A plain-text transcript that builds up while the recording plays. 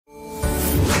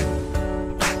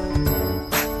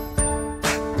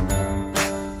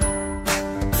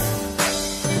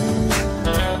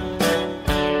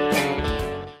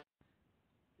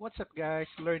guys,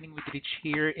 Learning with Rich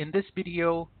here. In this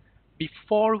video,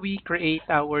 before we create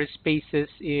our spaces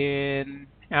in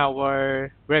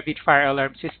our Revit fire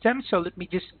alarm system, so let me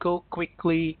just go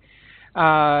quickly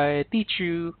teach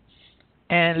you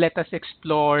and let us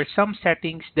explore some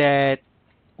settings that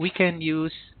we can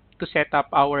use to set up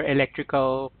our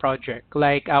electrical project,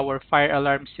 like our fire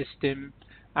alarm system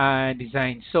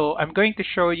design. So I'm going to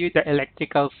show you the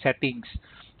electrical settings.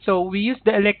 So we use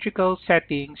the electrical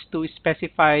settings to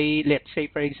specify, let's say,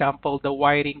 for example, the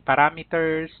wiring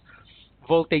parameters,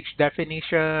 voltage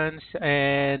definitions,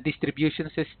 and distribution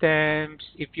systems.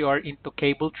 If you are into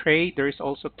cable tray, there's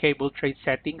also cable tray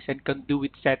settings and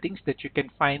conduit settings that you can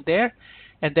find there.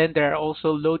 And then there are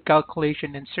also load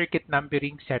calculation and circuit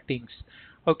numbering settings.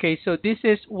 Okay, so this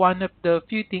is one of the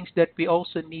few things that we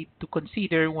also need to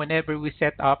consider whenever we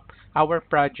set up our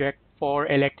project for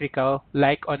electrical,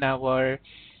 like on our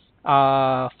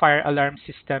fire alarm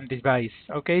system device.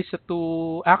 Okay, so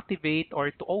to activate or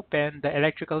to open the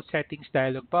electrical settings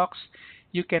dialog box,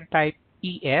 you can type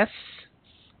ES,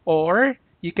 or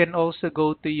you can also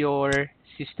go to your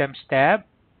systems tab,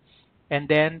 and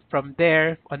then from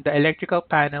there on the electrical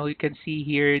panel you can see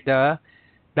here the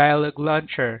dialog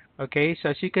launcher. Okay, so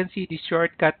as you can see, the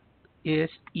shortcut is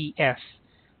ES.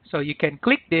 So you can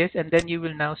click this and then you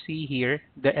will now see here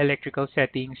the electrical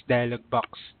settings dialog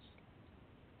box.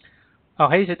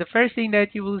 Okay, so the first thing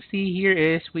that you will see here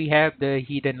is we have the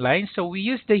hidden line. So we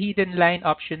use the hidden line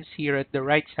options here at the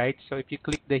right side. So if you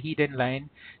click the hidden line,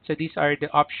 so these are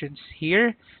the options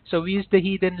here. So we use the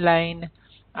hidden line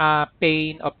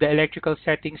pane of the electrical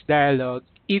settings dialog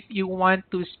if you want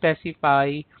to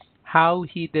specify how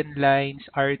hidden lines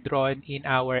are drawn in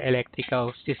our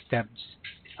electrical systems.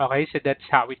 Okay, so that's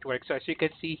how it works. So as you can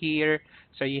see here,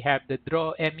 so you have the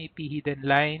draw MEP hidden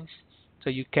lines. So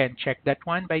you can check that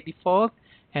one by default.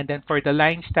 And then for the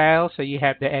line style, so you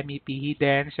have the MEP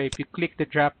hidden. So if you click the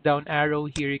drop down arrow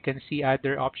here, you can see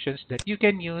other options that you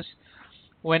can use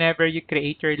whenever you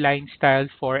create your line style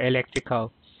for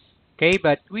electrical. Okay,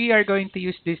 but we are going to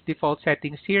use these default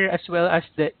settings here, as well as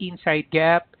the inside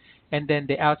gap and then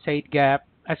the outside gap,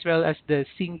 as well as the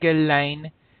single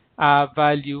line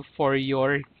value for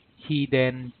your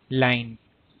hidden line.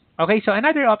 Okay, so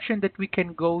another option that we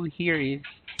can go here is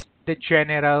the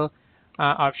general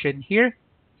option here.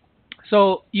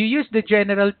 So you use the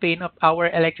general pane of our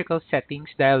electrical settings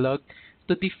dialog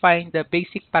to define the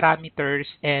basic parameters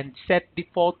and set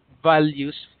default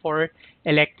values for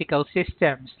electrical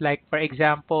systems. Like for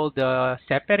example, the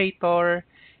separator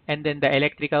and then the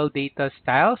electrical data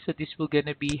style. So this will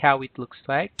gonna be how it looks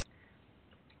like.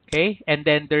 Okay, and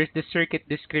then there's the circuit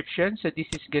description. So this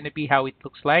is gonna be how it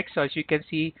looks like. So as you can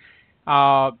see,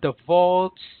 the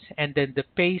volts and then the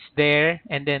pace there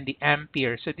and then the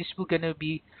ampere. So this will gonna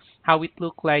be how it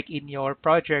look like in your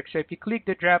project. So if you click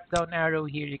the drop down arrow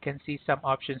here, you can see some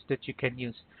options that you can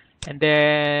use. And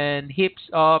then heaps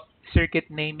of circuit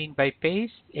naming by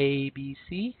pace, A, B,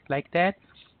 C, like that.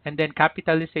 And then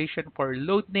capitalization for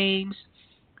load names,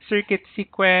 circuit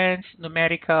sequence,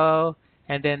 numerical,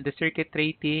 and then the circuit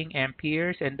rating,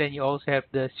 amperes, and then you also have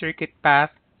the circuit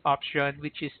path option,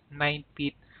 which is 9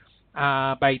 feet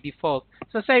by default.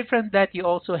 So aside from that, you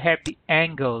also have the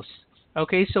angles.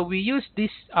 Okay, so we use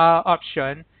this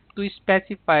option to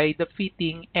specify the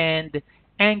fitting and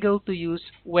angle to use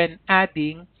when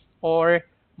adding or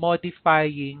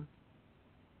modifying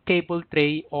cable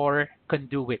tray or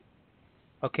conduit.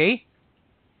 Okay,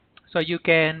 so you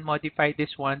can modify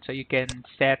this one, so you can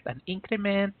set an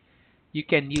increment, you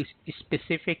can use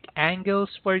specific angles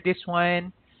for this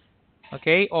one,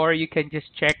 okay, or you can just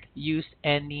check use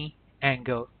any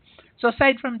angle. So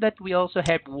aside from that, we also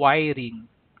have wiring.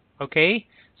 Okay,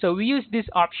 so we use this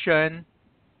option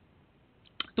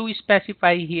to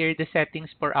specify here the settings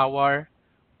for our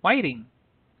wiring.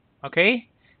 Okay,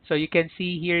 so you can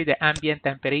see here the ambient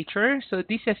temperature. So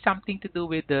this has something to do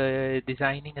with the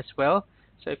designing as well.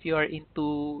 So if you are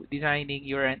into designing,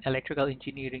 you're an electrical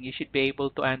engineering, you should be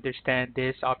able to understand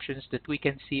these options that we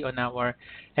can see on our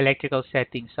electrical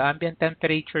settings. So ambient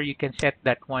temperature, you can set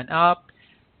that one up.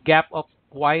 Gap of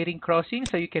wiring crossing,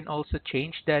 so you can also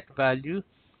change that value.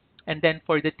 And then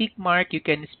for the tick mark, you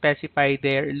can specify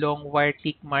their long wire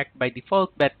tick mark by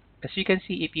default. But as you can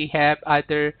see, if you have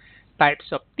other types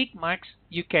of tick marks,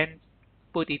 you can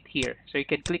put it here. So you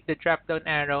can click the drop down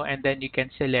arrow and then you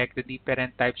can select the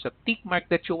different types of tick mark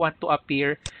that you want to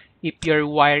appear if your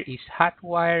wire is hot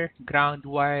wire, ground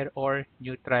wire, or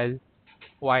neutral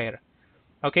wire.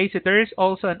 Okay, so there is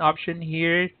also an option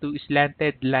here to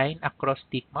slanted line across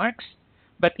tick marks.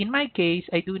 But in my case,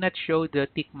 I do not show the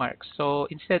tick marks. So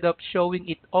instead of showing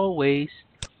it always,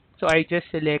 so I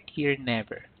just select here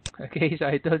never. Okay, so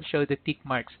I don't show the tick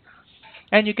marks.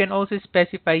 And you can also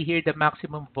specify here the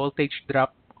maximum voltage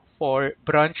drop for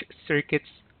branch circuits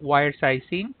wire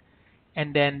sizing,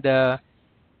 and then the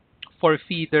for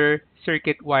feeder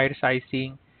circuit wire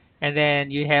sizing. And then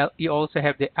you also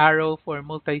have the arrow for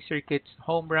multi-circuits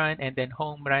home run and then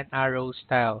home run arrow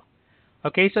style.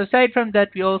 Okay, so aside from that,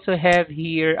 we also have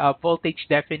here a voltage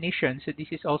definition. So this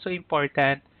is also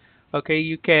important. Okay,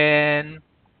 you can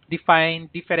define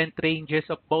different ranges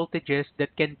of voltages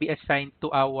that can be assigned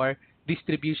to our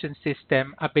distribution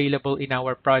system available in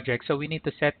our project. So we need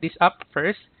to set this up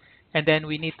first, and then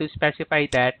we need to specify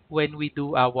that when we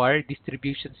do our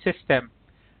distribution system,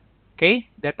 okay,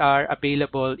 that are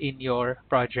available in your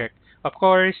project. Of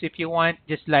course, if you want,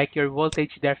 just like your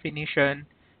voltage definition,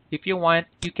 if you want,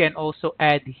 you can also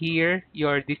add here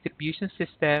your distribution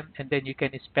system, and then you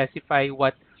can specify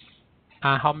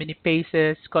how many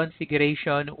phases,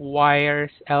 configuration,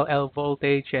 wires, LL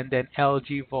voltage, and then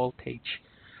LG voltage.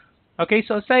 Okay,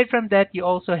 so aside from that, you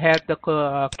also have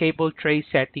the cable tray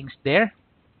settings there.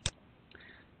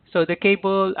 So the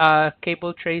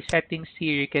cable tray settings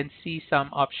here, you can see some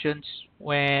options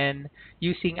when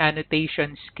using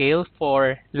annotation scale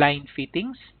for line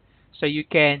fittings. So you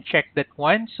can check that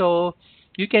one. So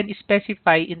you can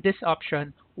specify in this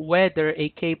option whether a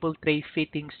cable tray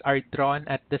fittings are drawn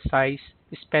at the size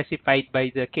specified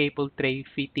by the cable tray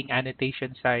fitting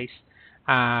annotation size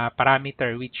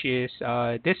parameter, which is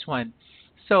this one.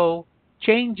 So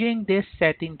changing this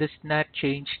setting does not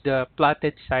change the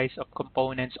plotted size of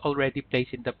components already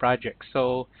placed in the project.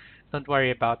 So don't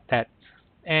worry about that.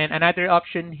 And another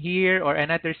option here or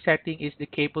another setting is the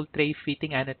cable tray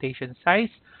fitting annotation size.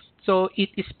 So it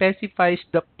specifies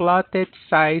the plotted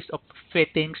size of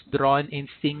fittings drawn in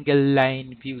single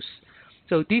line views.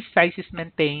 So this size is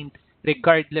maintained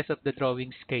regardless of the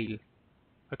drawing scale.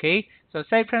 Okay, so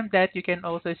aside from that, you can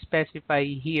also specify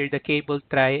here the cable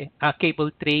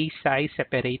tray size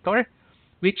separator,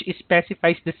 which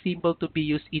specifies the symbol to be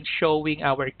used in showing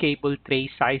our cable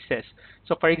tray sizes.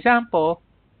 So for example,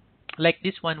 like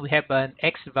this one, we have an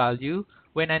X value.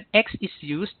 When an X is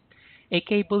used, a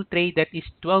cable tray that is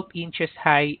 12 inches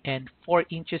high and 4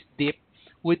 inches deep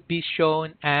would be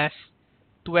shown as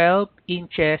 12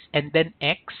 inches and then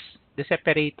X, the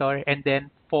separator, and then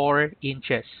 4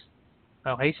 inches.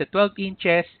 Okay, so 12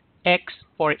 inches, X,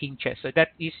 4 inches. So that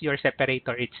is your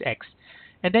separator, it's X.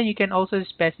 And then you can also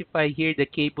specify here the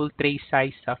cable tray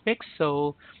size suffix.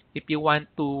 So if you want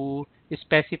to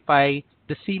specify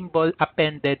the symbol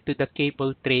appended to the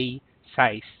cable tray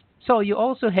size. So you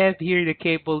also have here the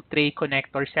cable tray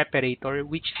connector separator,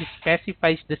 which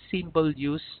specifies the symbol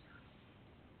used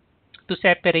to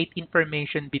separate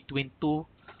information between two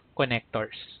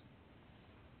connectors.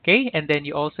 Okay, and then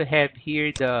you also have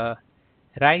here the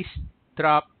rise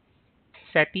drop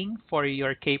setting for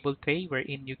your cable tray,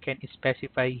 wherein you can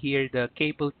specify here the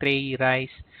cable tray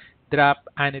rise drop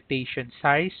annotation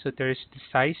size. So there's the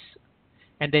size,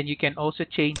 and then you can also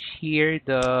change here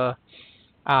the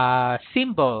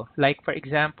symbol. Like for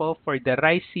example, for the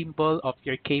rise symbol of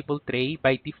your cable tray,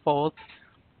 by default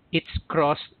it's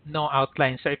cross no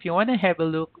outline. So if you want to have a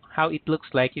look how it looks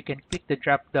like, you can click the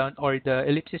drop down or the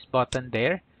ellipsis button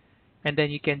there, and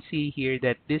then you can see here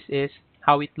that this is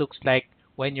how it looks like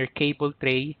when your cable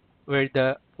tray,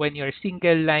 when your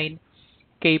single line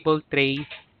cable tray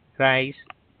rise.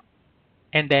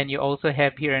 And then you also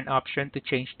have here an option to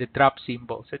change the drop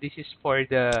symbol. So this is for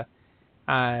the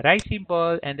rise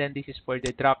symbol, and then this is for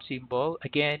the drop symbol.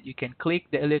 Again, you can click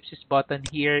the ellipsis button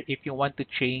here if you want to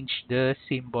change the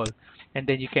symbol, and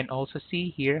then you can also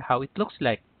see here how it looks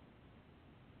like.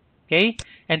 Okay,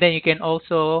 and then you can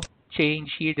also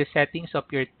change here the settings of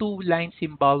your two line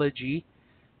symbology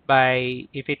by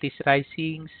if it is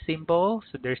rising symbol,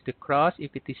 so there's the cross.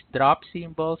 If it is drop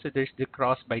symbol, so there's the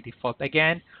cross by default.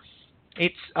 Again,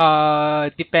 it's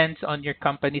depends on your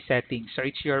company settings, so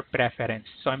it's your preference.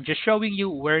 So I'm just showing you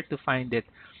where to find it.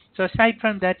 So aside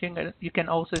from that, you can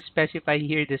also specify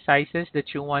here the sizes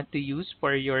that you want to use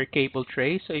for your cable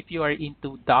tray. So if you are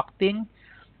into ducting,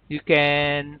 you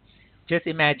can just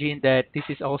imagine that this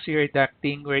is also your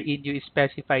ducting wherein you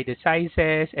specify the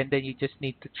sizes, and then you just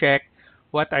need to check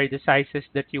what are the sizes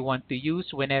that you want to use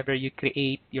whenever you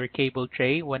create your cable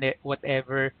tray,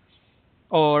 whatever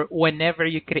or whenever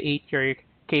you create your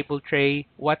cable tray,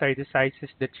 what are the sizes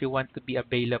that you want to be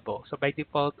available. So by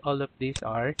default, all of these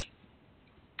are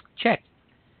checked.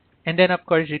 And then of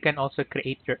course, you can also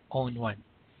create your own one.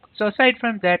 So aside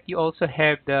from that, you also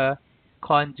have the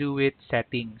conduit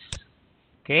settings.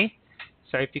 Okay.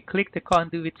 So if you click the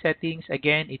conduit settings,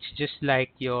 again, it's just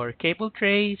like your cable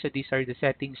tray. So these are the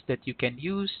settings that you can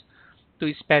use.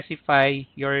 to specify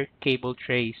your cable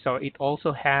tray. So it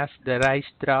also has the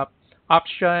rise drop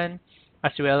option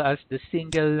as well as the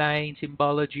single line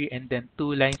symbology and then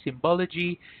two line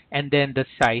symbology and then the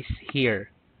size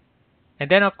here. And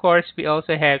then of course we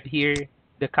also have here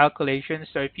the calculation.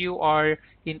 So if you are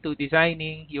into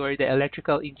designing, you are the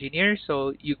electrical engineer,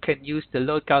 so you can use the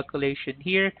load calculation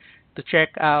here to check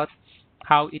out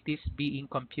how it is being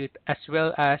computed as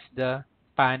well as the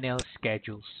panel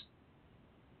schedules.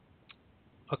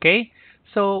 Okay,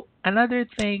 so another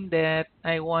thing that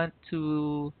I want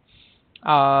to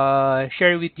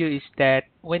share with you is that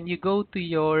when you go to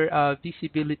your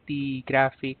visibility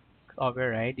graphic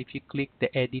override, if you click the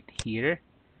edit here,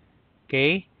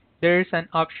 okay, there's an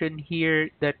option here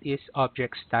that is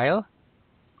object style.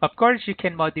 Of course, you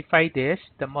can modify this,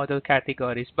 the model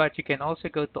categories, but you can also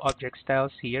go to object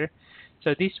styles here.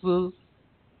 So this will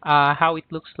how it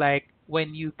looks like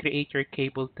when you create your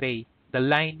cable tray. The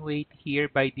line weight here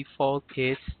by default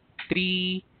is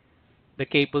 3. The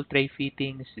cable tray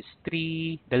fittings is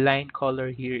 3. The line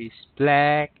color here is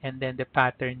black. And then the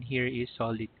pattern here is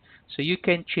solid. So you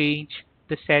can change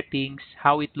the settings,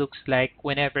 how it looks like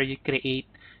whenever you create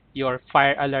your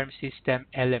fire alarm system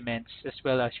elements, as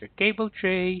well as your cable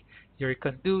tray, your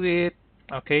conduit,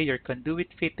 okay, your conduit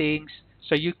fittings.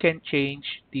 So you can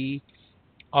change the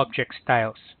object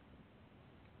styles.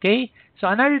 Okay, so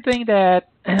another thing that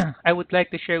I would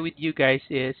like to share with you guys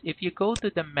is if you go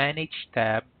to the Manage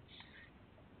tab,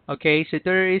 okay, so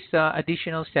there is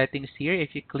additional settings here.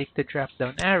 If you click the drop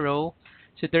down arrow,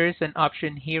 so there is an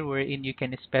option here wherein you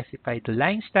can specify the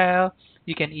line style.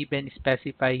 You can even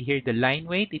specify here the line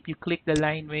weight. If you click the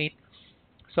line weight,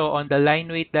 so on the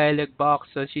line weight dialog box,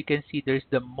 so as you can see, there's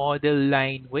the model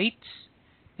line weights,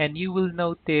 and you will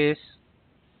notice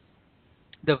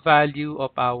the value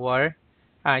of our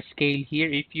scale here.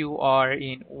 If you are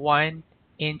in 1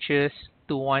 inches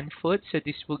to 1 foot, so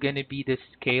this will gonna be the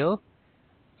scale,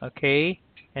 okay,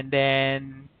 and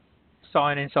then so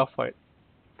on and so forth.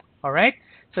 All right,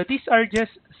 so these are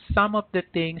just some of the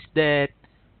things that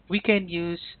we can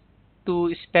use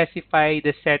to specify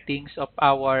the settings of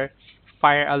our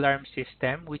fire alarm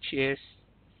system, which is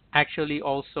actually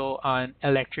also an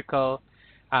electrical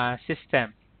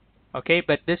system. Okay,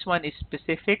 but this one is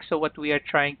specific, so what we are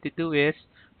trying to do is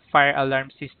fire alarm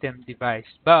system device.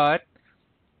 But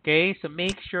okay, so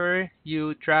make sure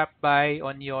you drop by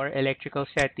on your electrical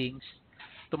settings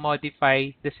to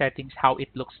modify the settings how it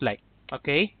looks like.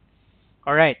 Okay,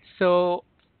 all right, so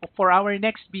for our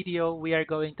next video we are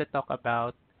going to talk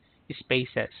about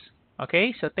spaces.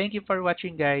 Okay, so thank you for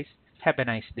watching, guys. Have a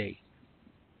nice day.